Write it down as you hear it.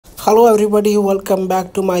Hello everybody, welcome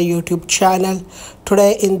back to my YouTube channel.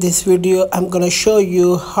 Today in this video I'm gonna show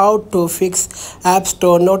you how to fix App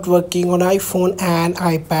Store not working on iPhone and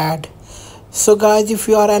iPad. So guys, if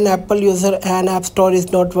you are an Apple user and App Store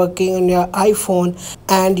is not working on your iPhone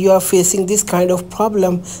and you are facing this kind of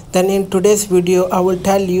problem, then in today's video I will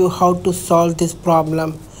tell you how to solve this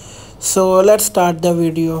problem. So let's start the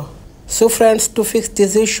video. So friends, to fix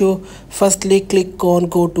this issue, firstly click on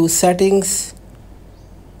go to settings.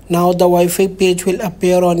 Now the Wi-Fi page will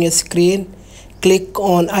appear on your screen. Click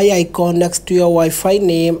on eye icon next to your Wi-Fi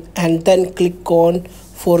name and then click on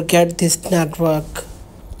forget this network.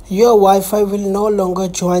 Your Wi-Fi will no longer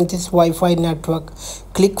join this Wi-Fi network.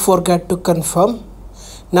 Click forget to confirm.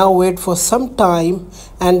 Now wait for some time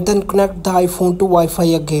and then connect the iPhone to Wi-Fi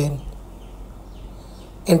again.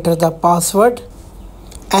 Enter the password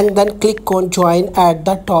and then click on join at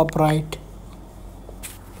the top right.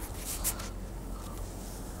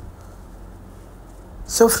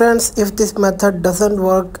 So friends, if this method doesn't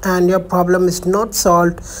work and your problem is not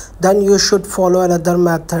solved, then you should follow another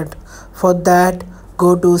method. For that,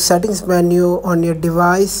 go to settings menu on your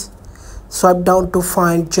device, swipe down to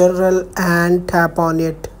find general and tap on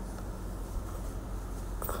it.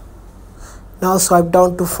 Now swipe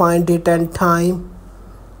down to find date and time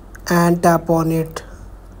and tap on it.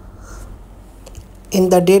 In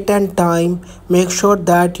the date and time, make sure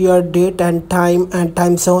that your date and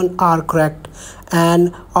time zone are correct,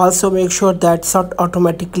 and also make sure that sort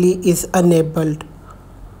automatically is enabled.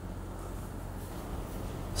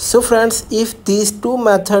 So friends, if these two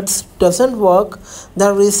methods doesn't work,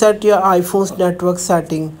 then reset your iPhone's network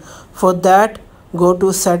setting. For that, go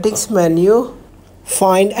to settings menu,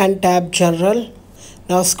 find and tap general.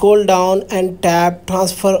 Now scroll down and tap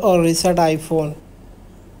transfer or reset iPhone.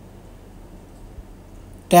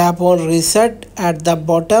 Tap on reset at the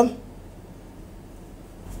bottom.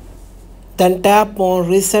 Then tap on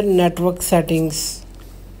reset network settings.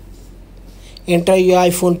 Enter your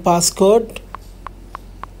iPhone passcode.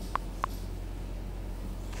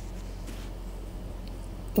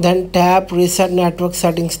 Then tap reset network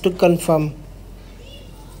settings to confirm.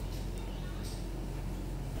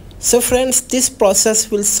 So friends, this process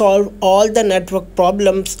will solve all the network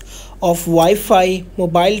problems of Wi-Fi,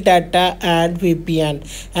 mobile data and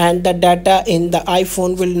VPN, and the data in the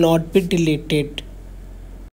iPhone will not be deleted.